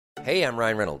Hey, I'm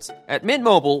Ryan Reynolds. At Mint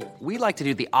Mobile, we like to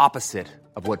do the opposite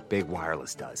of what Big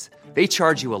Wireless does. They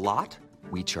charge you a lot,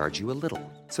 we charge you a little.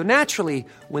 So naturally,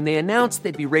 when they announced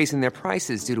they'd be raising their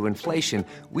prices due to inflation,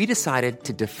 we decided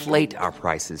to deflate our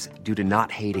prices due to not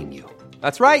hating you.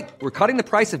 That's right. We're cutting the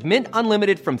price of Mint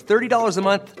Unlimited from $30 a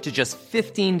month to just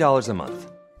 $15 a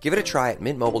month. Give it a try at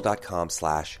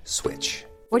mintmobile.com/switch.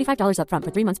 $45 up front for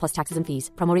 3 months plus taxes and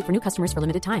fees. Promo rate for new customers for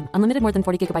limited time. Unlimited more than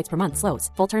 40 gigabytes per month. Slows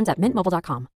full terms at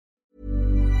mintmobile.com.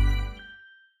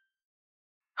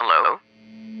 Hello?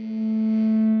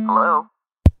 Hello?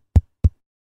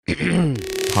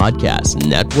 Podcast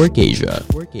Network Asia.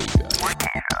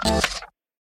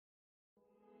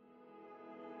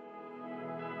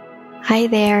 Hi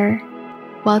there.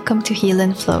 Welcome to Heal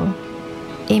and Flow,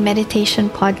 a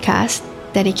meditation podcast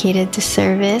dedicated to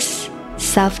service,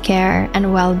 self-care,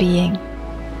 and well-being.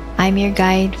 I'm your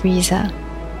guide, Riza.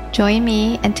 Join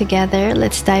me and together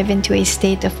let's dive into a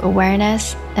state of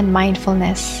awareness and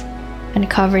mindfulness,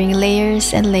 uncovering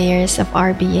layers and layers of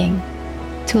our being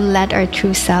to let our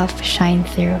true self shine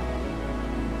through.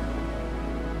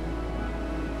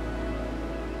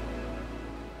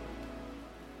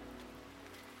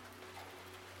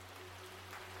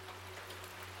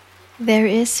 There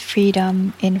is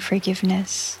freedom in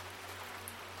forgiveness,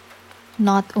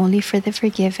 not only for the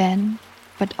forgiven,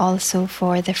 but also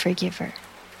for the forgiver.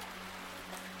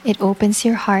 It opens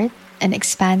your heart and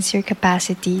expands your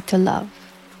capacity to love.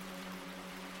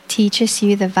 Teaches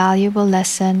you the valuable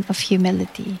lesson of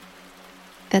humility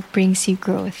that brings you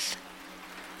growth.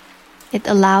 It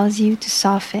allows you to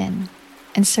soften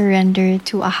and surrender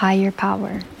to a higher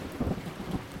power,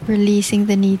 releasing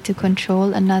the need to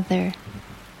control another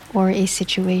or a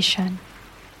situation.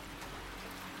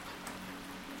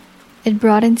 It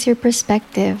broadens your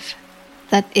perspective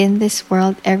that in this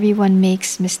world everyone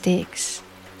makes mistakes,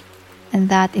 and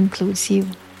that includes you.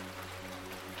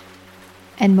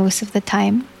 And most of the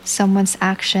time, someone's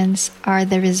actions are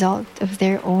the result of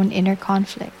their own inner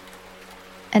conflict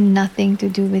and nothing to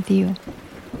do with you.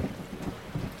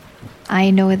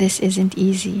 I know this isn't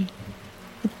easy.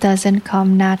 It doesn't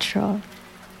come natural,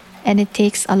 and it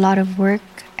takes a lot of work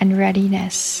and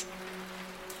readiness.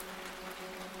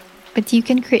 But you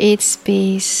can create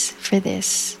space for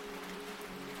this.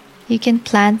 You can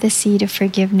plant the seed of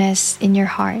forgiveness in your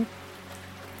heart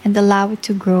and allow it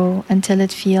to grow until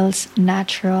it feels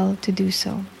natural to do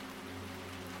so.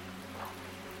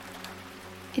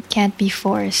 It can't be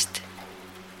forced,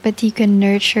 but you can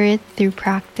nurture it through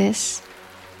practice,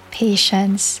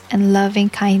 patience, and loving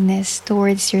kindness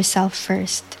towards yourself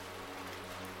first,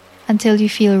 until you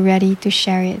feel ready to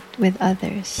share it with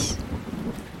others.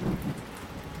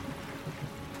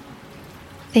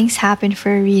 Things happen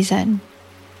for a reason.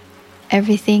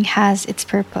 Everything has its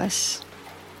purpose.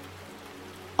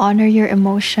 Honor your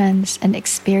emotions and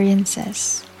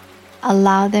experiences.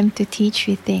 Allow them to teach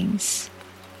you things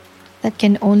that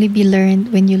can only be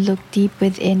learned when you look deep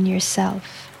within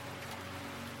yourself.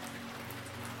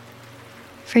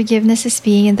 Forgiveness is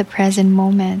being in the present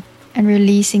moment and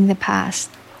releasing the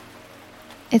past.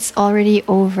 It's already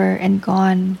over and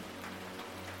gone.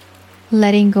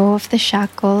 Letting go of the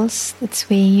shackles that's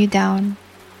weighing you down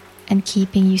and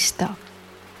keeping you stuck.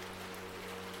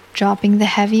 Dropping the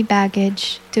heavy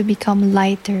baggage to become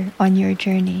lighter on your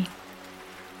journey.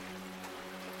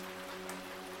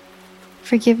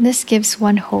 Forgiveness gives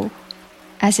one hope,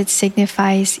 as it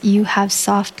signifies you have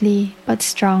softly but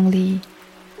strongly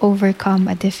overcome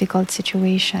a difficult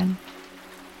situation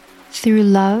through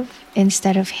love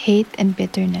instead of hate and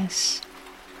bitterness.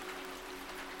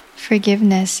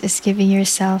 Forgiveness is giving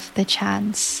yourself the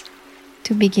chance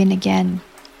to begin again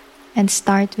and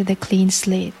start with a clean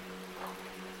slate.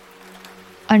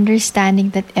 Understanding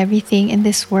that everything in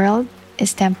this world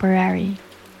is temporary,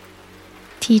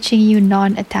 teaching you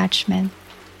non-attachment,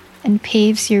 and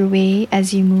paves your way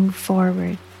as you move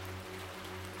forward.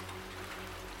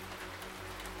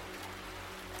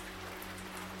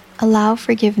 Allow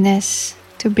forgiveness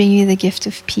to bring you the gift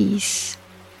of peace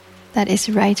that is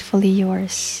rightfully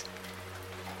yours.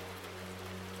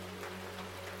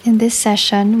 In this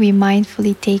session, we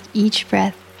mindfully take each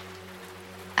breath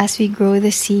as we grow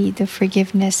the seed of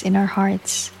forgiveness in our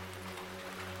hearts.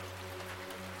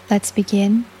 Let's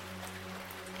begin,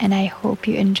 and I hope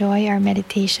you enjoy our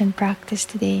meditation practice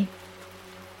today.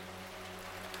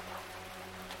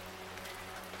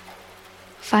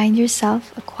 Find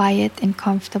yourself a quiet and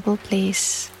comfortable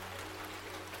place.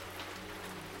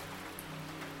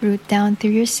 Root down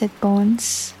through your sit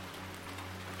bones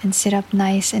and sit up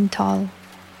nice and tall.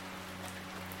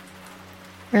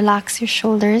 Relax your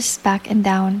shoulders back and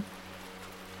down.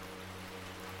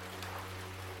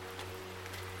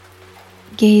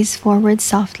 Gaze forward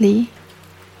softly.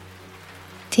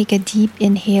 Take a deep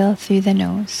inhale through the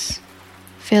nose.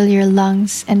 Fill your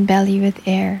lungs and belly with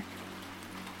air.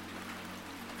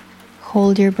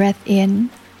 Hold your breath in.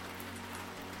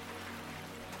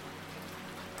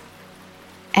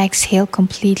 Exhale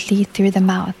completely through the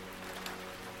mouth.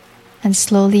 And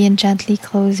slowly and gently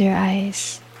close your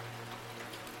eyes.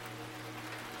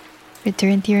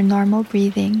 Return to your normal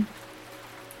breathing,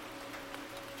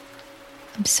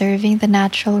 observing the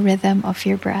natural rhythm of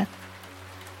your breath.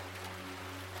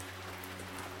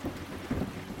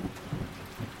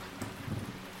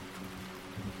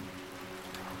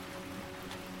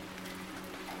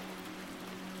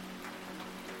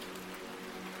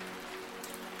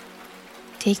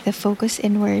 Take the focus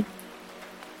inward.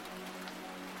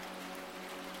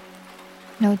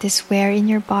 Notice where in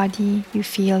your body you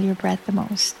feel your breath the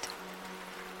most.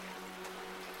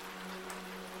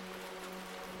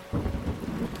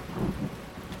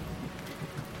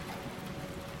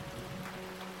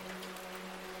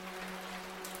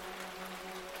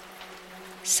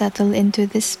 Settle into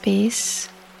this space.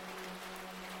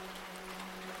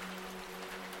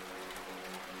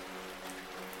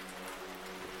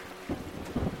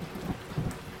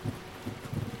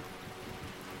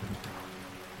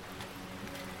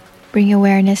 Bring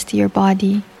awareness to your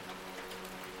body,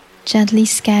 gently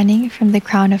scanning from the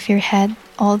crown of your head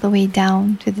all the way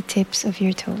down to the tips of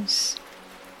your toes.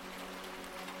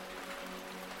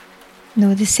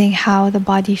 Noticing how the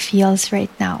body feels right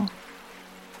now.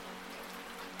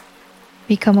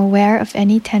 Become aware of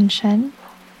any tension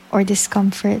or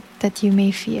discomfort that you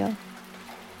may feel.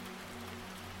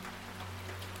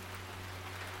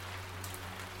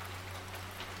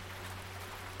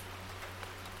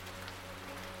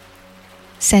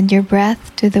 Send your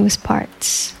breath to those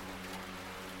parts,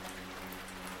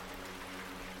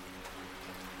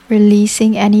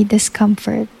 releasing any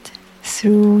discomfort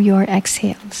through your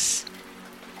exhales.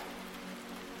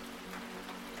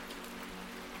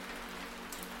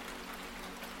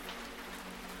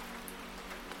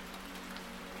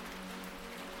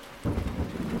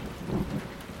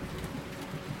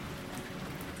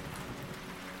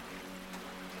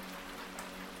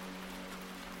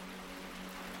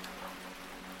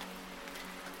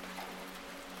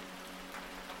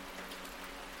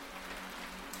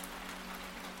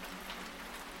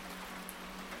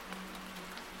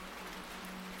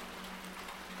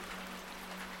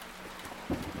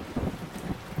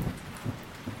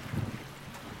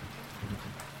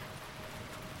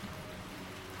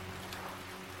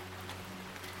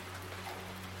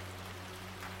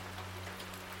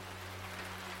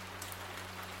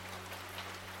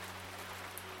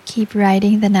 Keep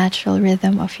riding the natural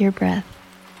rhythm of your breath.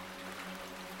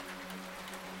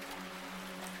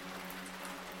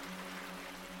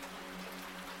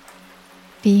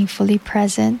 Being fully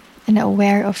present and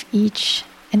aware of each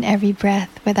and every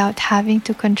breath without having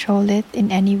to control it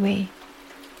in any way.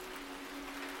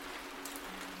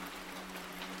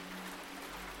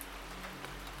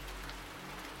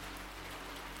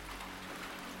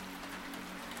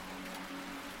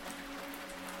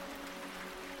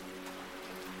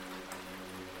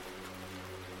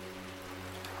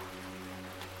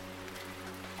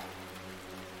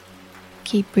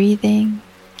 Keep breathing,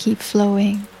 keep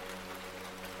flowing.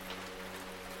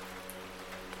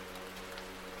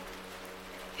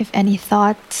 If any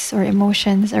thoughts or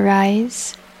emotions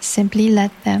arise, simply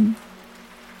let them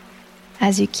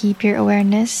as you keep your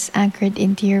awareness anchored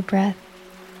into your breath.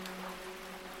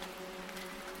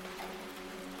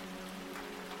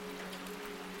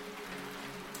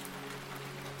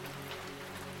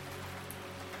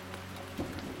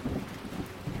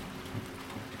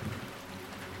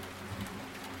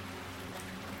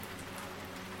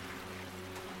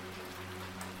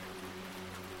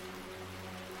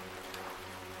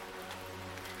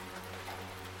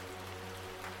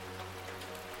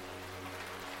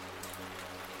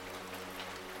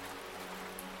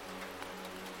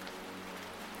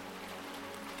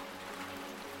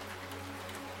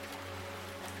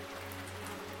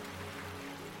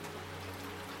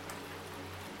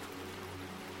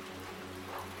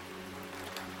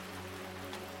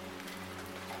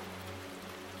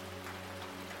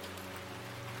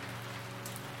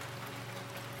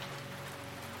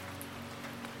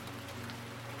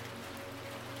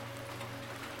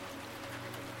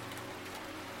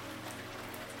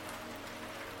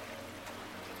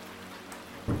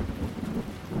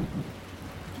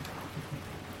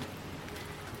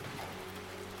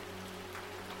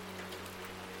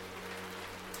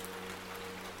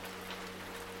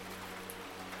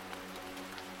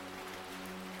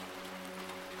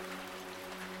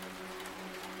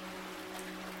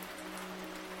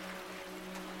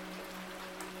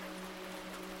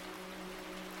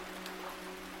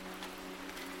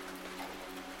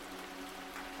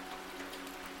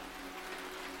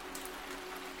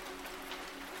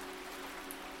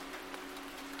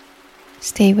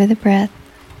 Stay with the breath.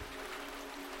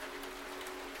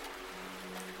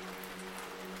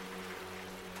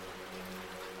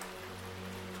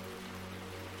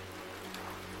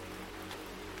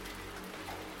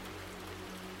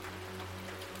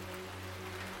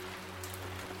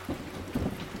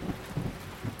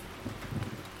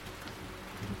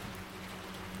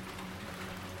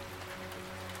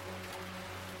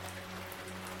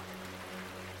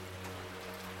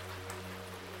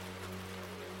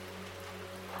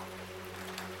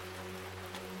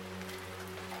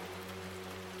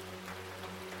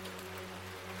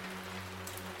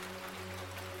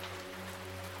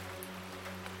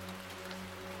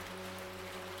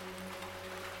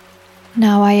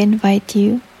 Now I invite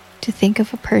you to think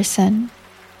of a person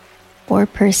or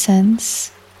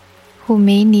persons who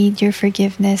may need your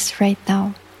forgiveness right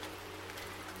now.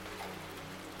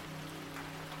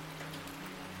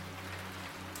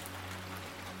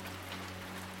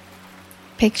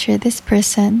 Picture this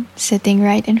person sitting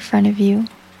right in front of you,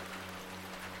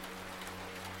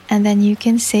 and then you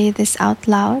can say this out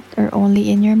loud or only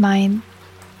in your mind.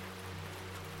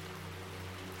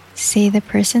 Say the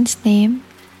person's name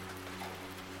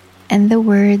and the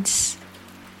words,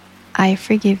 "I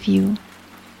forgive you,"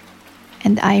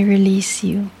 and "I release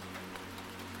you."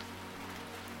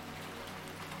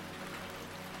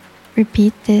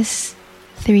 Repeat this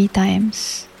 3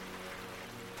 times.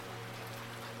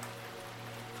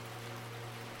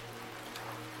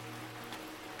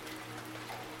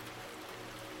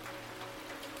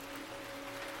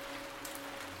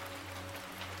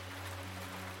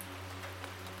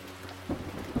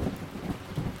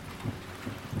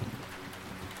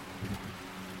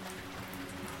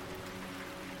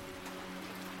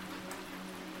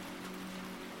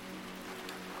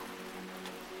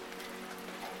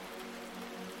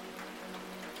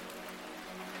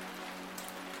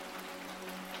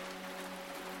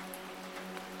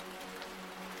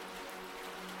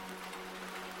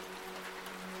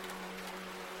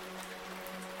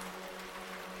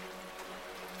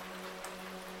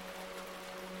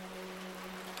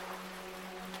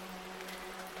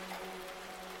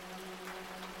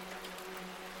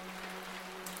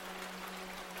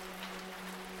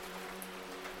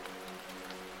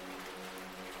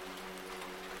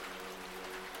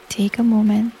 Take a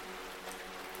moment,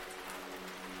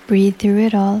 breathe through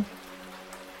it all.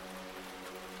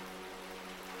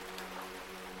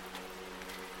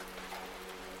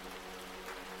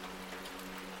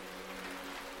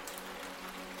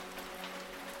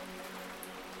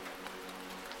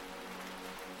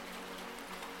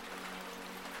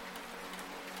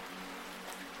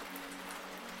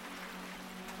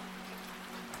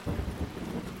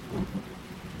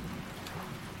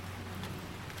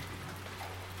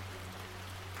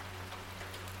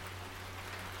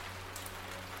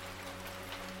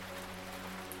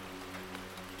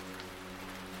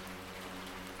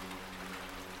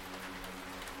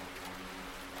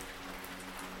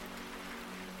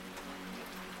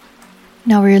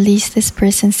 Now release this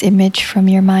person's image from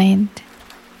your mind.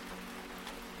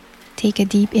 Take a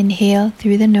deep inhale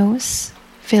through the nose.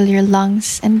 Fill your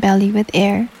lungs and belly with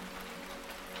air.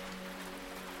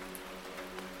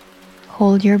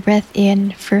 Hold your breath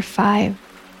in for 5,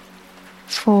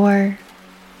 4,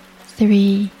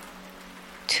 3,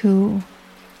 2,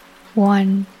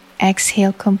 1.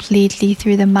 Exhale completely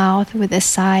through the mouth with a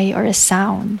sigh or a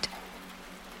sound.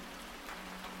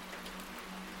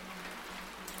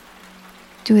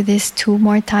 Do this 2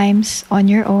 more times on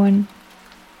your own.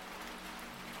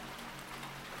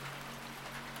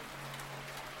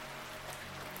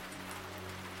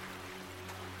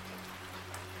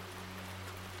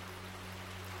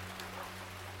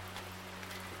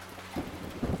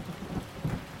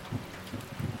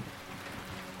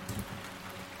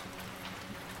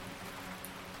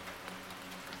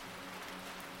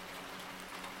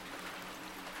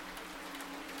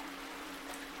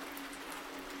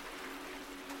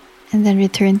 And then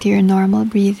return to your normal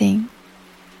breathing,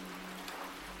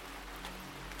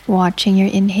 watching your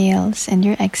inhales and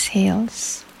your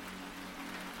exhales.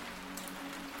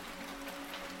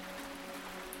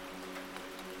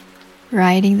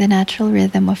 Riding the natural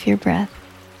rhythm of your breath.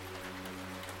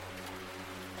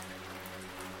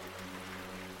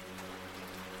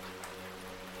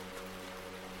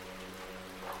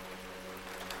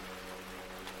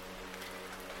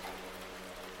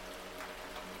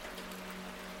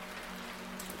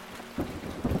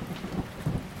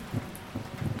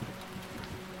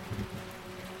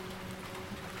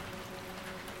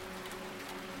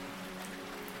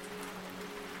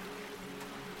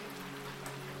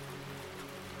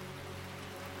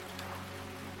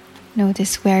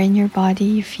 Notice where in your body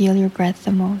you feel your breath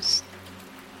the most.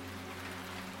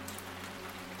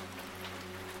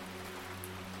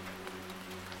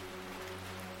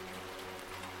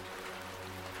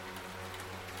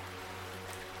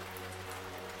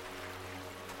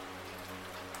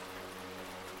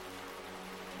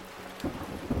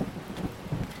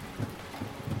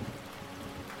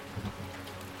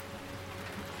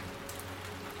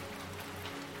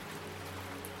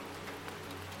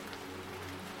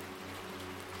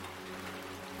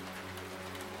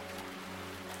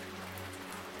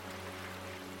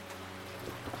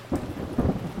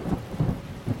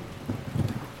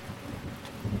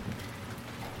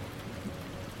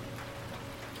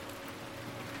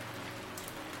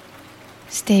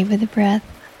 Stay with the breath.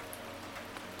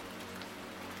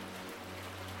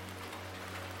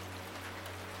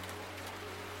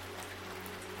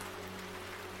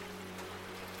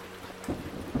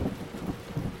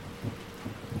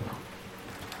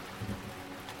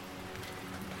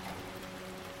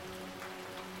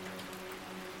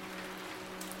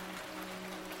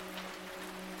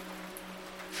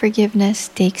 Forgiveness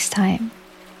takes time.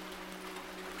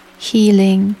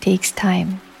 Healing takes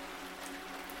time.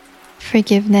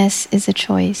 Forgiveness is a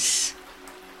choice,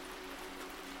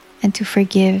 and to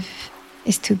forgive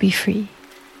is to be free.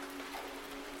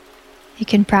 You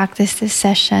can practice this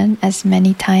session as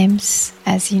many times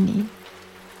as you need.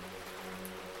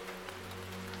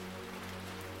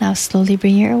 Now slowly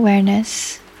bring your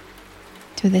awareness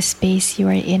to the space you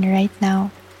are in right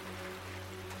now.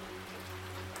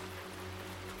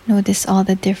 Notice all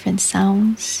the different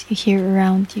sounds you hear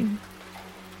around you.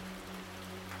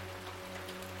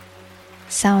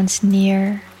 Sounds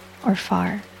near or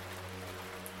far.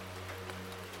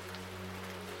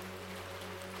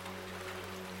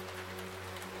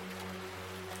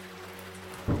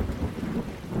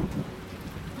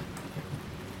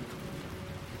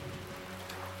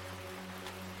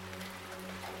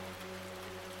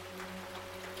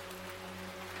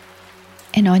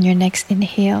 And on your next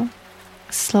inhale,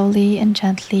 slowly and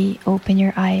gently open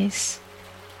your eyes.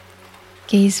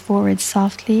 Gaze forward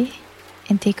softly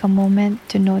and take a moment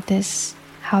to notice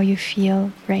how you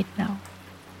feel right now.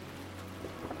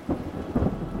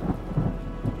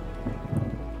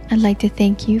 I'd like to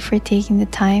thank you for taking the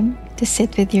time to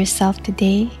sit with yourself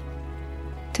today,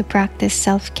 to practice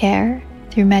self-care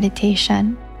through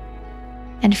meditation,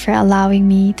 and for allowing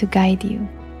me to guide you.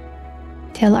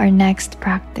 Till our next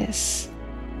practice.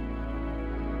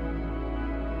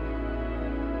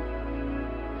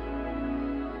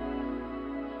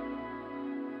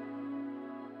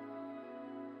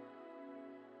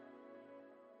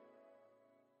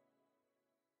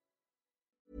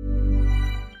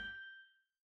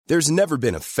 There's never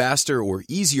been a faster or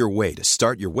easier way to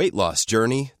start your weight loss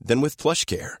journey than with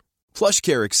PlushCare.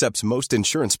 PlushCare accepts most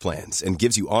insurance plans and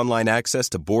gives you online access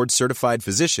to board-certified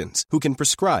physicians who can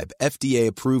prescribe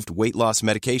FDA-approved weight loss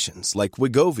medications like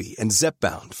Wegovy and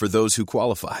Zepbound for those who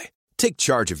qualify. Take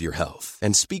charge of your health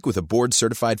and speak with a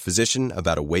board-certified physician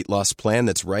about a weight loss plan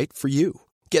that's right for you.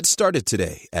 Get started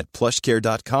today at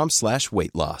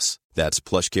plushcare.com/weight loss. That's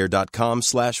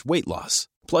plushcare.com/weight loss.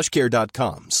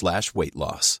 plushcare.com/weight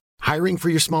loss. Hiring for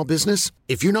your small business?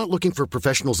 If you're not looking for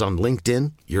professionals on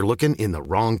LinkedIn, you're looking in the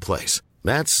wrong place.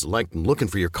 That's like looking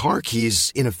for your car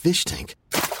keys in a fish tank.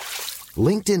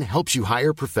 LinkedIn helps you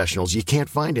hire professionals you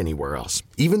can't find anywhere else,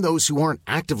 even those who aren't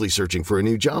actively searching for a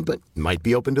new job but might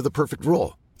be open to the perfect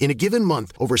role. In a given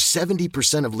month, over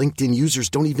 70% of LinkedIn users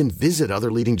don't even visit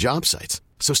other leading job sites.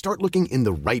 So start looking in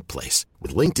the right place.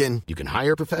 With LinkedIn, you can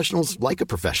hire professionals like a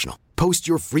professional. Post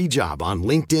your free job on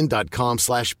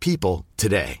linkedin.com/people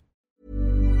today.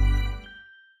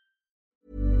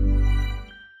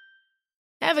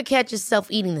 Ever catch yourself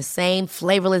eating the same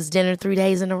flavorless dinner 3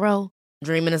 days in a row?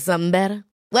 Dreaming of something better?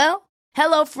 Well,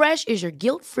 HelloFresh is your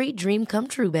guilt-free dream come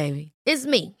true, baby. It's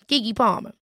me, Keke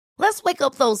Palmer. Let's wake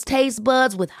up those taste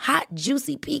buds with hot,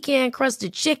 juicy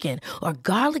pecan-crusted chicken or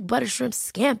garlic butter shrimp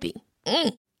scampi.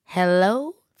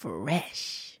 Hello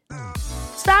Fresh.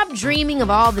 Stop dreaming of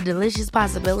all the delicious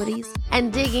possibilities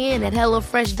and dig in at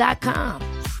HelloFresh.com.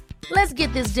 Let's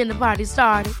get this dinner party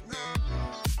started.